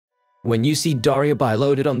When you see Daria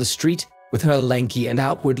Bilodid on the street, with her lanky and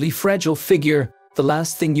outwardly fragile figure, the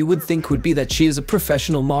last thing you would think would be that she is a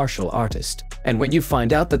professional martial artist. And when you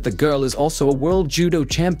find out that the girl is also a world judo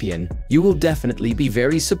champion, you will definitely be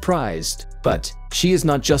very surprised. But she is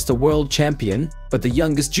not just a world champion, but the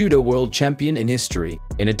youngest judo world champion in history.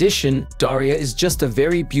 In addition, Daria is just a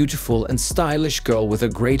very beautiful and stylish girl with a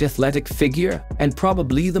great athletic figure, and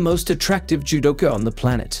probably the most attractive judoka on the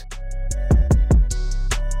planet.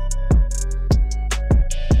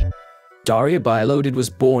 Daria Bilodid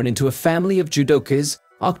was born into a family of judokas,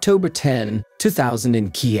 October 10, 2000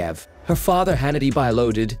 in Kiev. Her father Hannity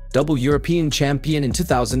Bilodid, double European champion in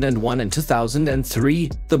 2001 and 2003,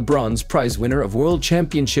 the bronze prize winner of World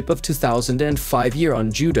Championship of 2005 year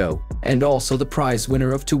on judo, and also the prize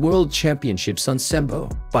winner of 2 World Championships on sambo.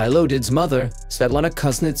 Bilodid's mother, Svetlana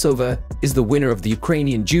Kuznetsova, is the winner of the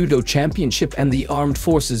Ukrainian Judo Championship and the Armed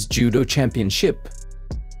Forces Judo Championship.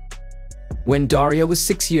 When Daria was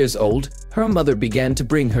 6 years old, her mother began to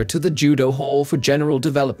bring her to the judo hall for general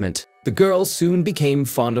development. The girl soon became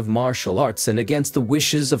fond of martial arts and, against the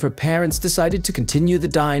wishes of her parents, decided to continue the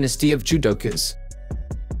dynasty of judokas.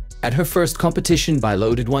 At her first competition,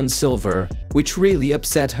 Bilodid won silver, which really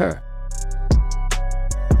upset her.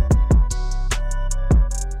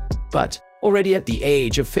 But already at the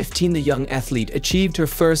age of 15, the young athlete achieved her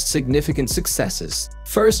first significant successes.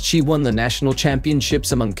 First, she won the national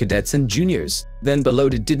championships among cadets and juniors. Then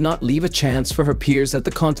Bilodid did not leave a chance for her peers at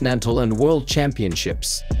the continental and world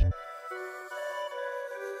championships.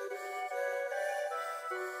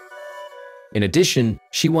 In addition,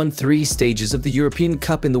 she won 3 stages of the European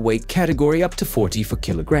Cup in the weight category up to 44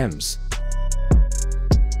 kilograms.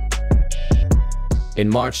 In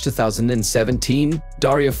March 2017,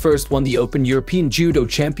 Daria first won the Open European Judo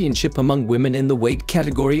Championship among women in the weight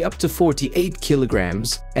category up to 48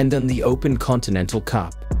 kilograms, and then the Open Continental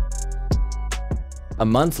Cup. A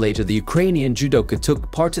month later, the Ukrainian judoka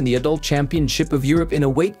took part in the Adult Championship of Europe in a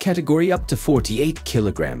weight category up to 48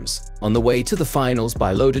 kilograms. On the way to the finals,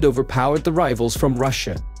 Bilodid overpowered the rivals from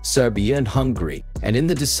Russia, Serbia and Hungary, and in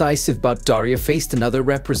the decisive bout, Daria faced another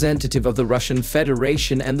representative of the Russian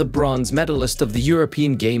Federation and the bronze medalist of the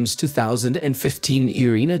European Games 2015,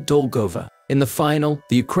 Irina Dolgova. In the final,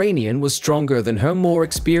 the Ukrainian was stronger than her more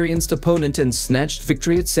experienced opponent and snatched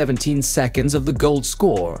victory at 17 seconds of the gold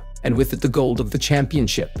score, and with it the gold of the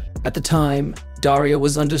championship. At the time, Daria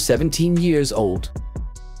was under 17 years old.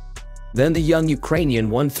 Then the young Ukrainian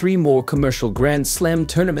won 3 more commercial Grand Slam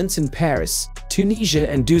tournaments in Paris, Tunisia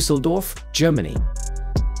and Dusseldorf, Germany.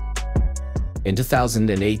 In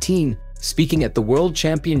 2018, speaking at the World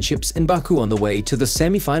Championships in Baku on the way to the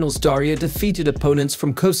semifinals, Daria defeated opponents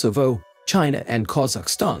from Kosovo, China and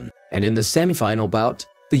Kazakhstan, and in the semifinal bout,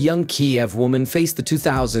 the young Kiev woman faced the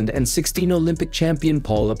 2016 Olympic champion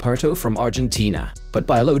Paula Parto from Argentina, but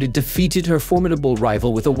Bilodid defeated her formidable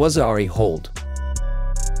rival with a Wazari hold.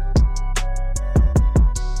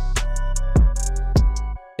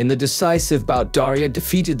 In the decisive bout, Daria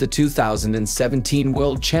defeated the 2017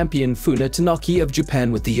 world champion Funa Tanaki of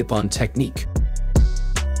Japan with the Ippon technique.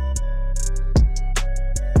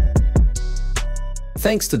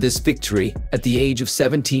 Thanks to this victory, at the age of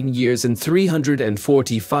 17 years and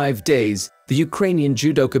 345 days, the Ukrainian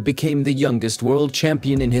judoka became the youngest world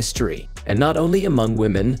champion in history, and not only among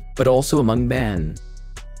women, but also among men.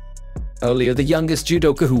 Earlier, the youngest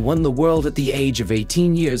judoka who won the world at the age of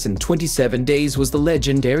 18 years and 27 days was the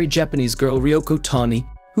legendary Japanese girl Ryoko Tani,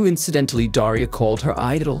 who incidentally Daria called her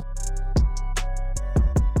idol.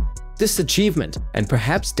 This achievement, and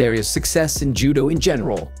perhaps Daria's success in judo in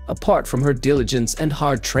general, apart from her diligence and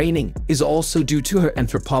hard training, is also due to her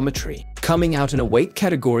anthropometry. Coming out in a weight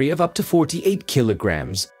category of up to 48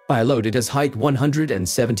 kilograms, Bilodid has height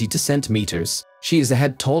 172 centimeters. She is a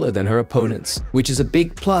head taller than her opponents, which is a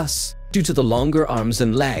big plus. Due to the longer arms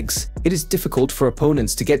and legs, it is difficult for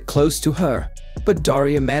opponents to get close to her, but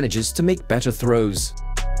Daria manages to make better throws.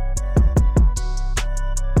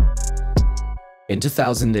 In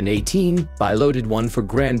 2018, Bilodid won for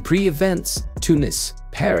Grand Prix events, Tunis,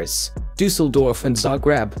 Paris, Dusseldorf and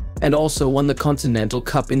Zagreb, and also won the Continental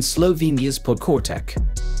Cup in Slovenia's Podgortek.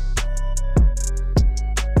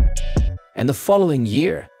 And the following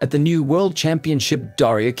year, at the new World Championship,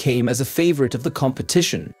 Daria came as a favorite of the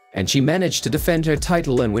competition, and she managed to defend her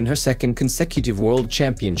title and win her second consecutive World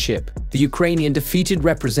Championship. The Ukrainian defeated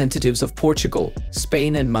representatives of Portugal,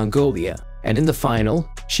 Spain and Mongolia, and in the final,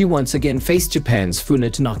 she once again faced Japan's Funa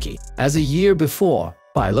Tanaki. As a year before,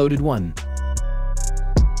 Bilodid won.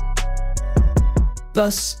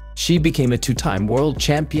 Thus, she became a 2-time world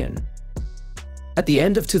champion. At the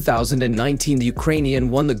end of 2019, the Ukrainian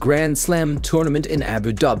won the Grand Slam tournament in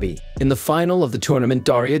Abu Dhabi. In the final of the tournament,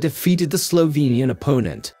 Daria defeated the Slovenian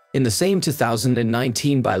opponent. In the same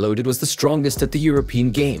 2019, Bilodid was the strongest at the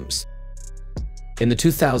European Games. In the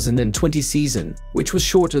 2020 season, which was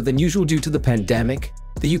shorter than usual due to the pandemic,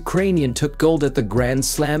 the Ukrainian took gold at the Grand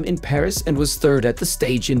Slam in Paris and was third at the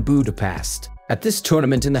stage in Budapest. At this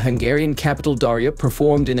tournament in the Hungarian capital, Daria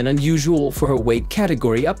performed in an unusual for her weight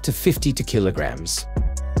category up to 52 kilograms.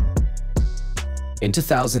 In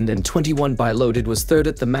 2021, Bilodid was third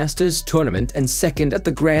at the Masters tournament and second at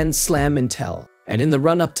the Grand Slam in Tel. And in the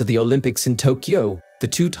run-up to the Olympics in Tokyo, the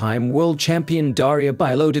two-time world champion Daria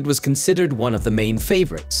Bilodid was considered one of the main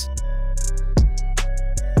favorites.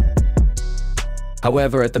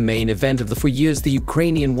 However, at the main event of the 4 years, the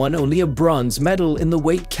Ukrainian won only a bronze medal in the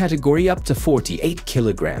weight category up to 48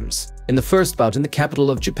 kilograms. In the first bout in the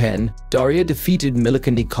capital of Japan, Daria defeated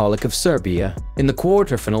Milica Nikolic of Serbia. In the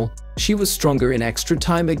quarterfinal, she was stronger in extra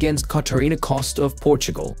time against Katarina Costa of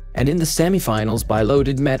Portugal. And in the semifinals,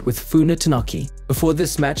 Bilodid met with Funa Tanaka. Before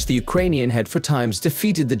this match, the Ukrainian had 4 times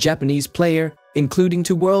defeated the Japanese player, including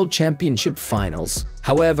 2 World Championship finals.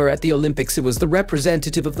 However, at the Olympics, it was the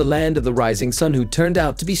representative of the land of the rising sun who turned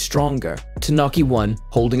out to be stronger. Tanaka won,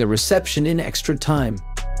 holding a reception in extra time.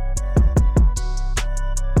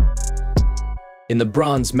 In the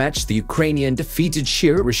bronze match, the Ukrainian defeated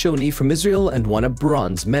Shira Rishoni from Israel and won a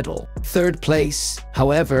bronze medal. Third place,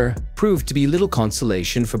 however, proved to be little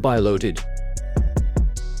consolation for Bilodid.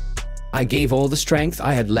 I gave all the strength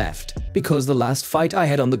I had left, because the last fight I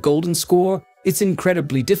had on the golden score, it's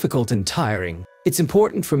incredibly difficult and tiring. It's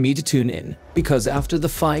important for me to tune in, because after the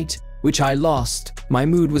fight, which I lost, my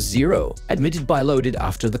mood was zero, admitted Bilodid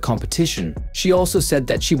after the competition. She also said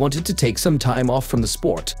that she wanted to take some time off from the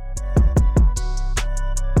sport.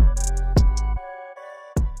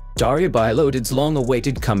 Daria Bilodid's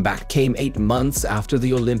long-awaited comeback came 8 months after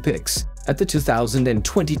the Olympics. At the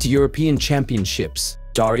 2022 European Championships,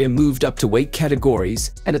 Daria moved up to weight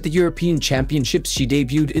categories, and at the European Championships she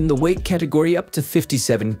debuted in the weight category up to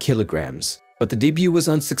 57 kilograms. But the debut was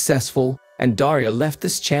unsuccessful, and Daria left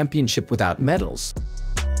this championship without medals.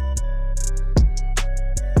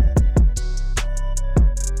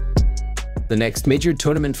 The next major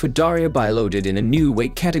tournament for Daria Bilodid in a new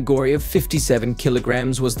weight category of 57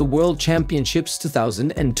 kilograms was the World Championships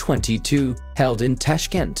 2022, held in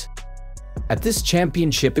Tashkent. At this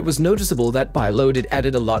championship, it was noticeable that Bilodid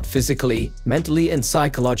added a lot physically, mentally, and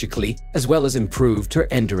psychologically, as well as improved her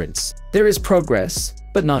endurance. There is progress,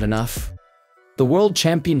 but not enough. The World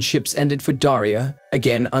Championships ended for Daria,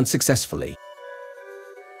 again unsuccessfully.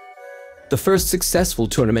 The first successful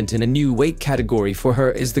tournament in a new weight category for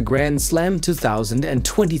her is the Grand Slam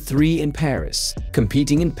 2023 in Paris.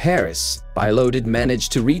 Competing in Paris, Bilodid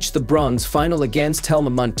managed to reach the bronze final against Telma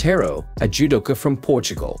Monteiro, a judoka from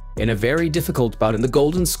Portugal. In a very difficult bout in the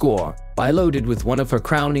golden score, Bilodid, with one of her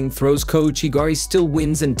crowning throws, Koichi Gari, still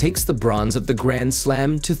wins and takes the bronze of the Grand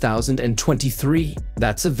Slam 2023.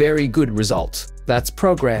 That's a very good result. That's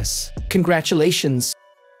progress. Congratulations!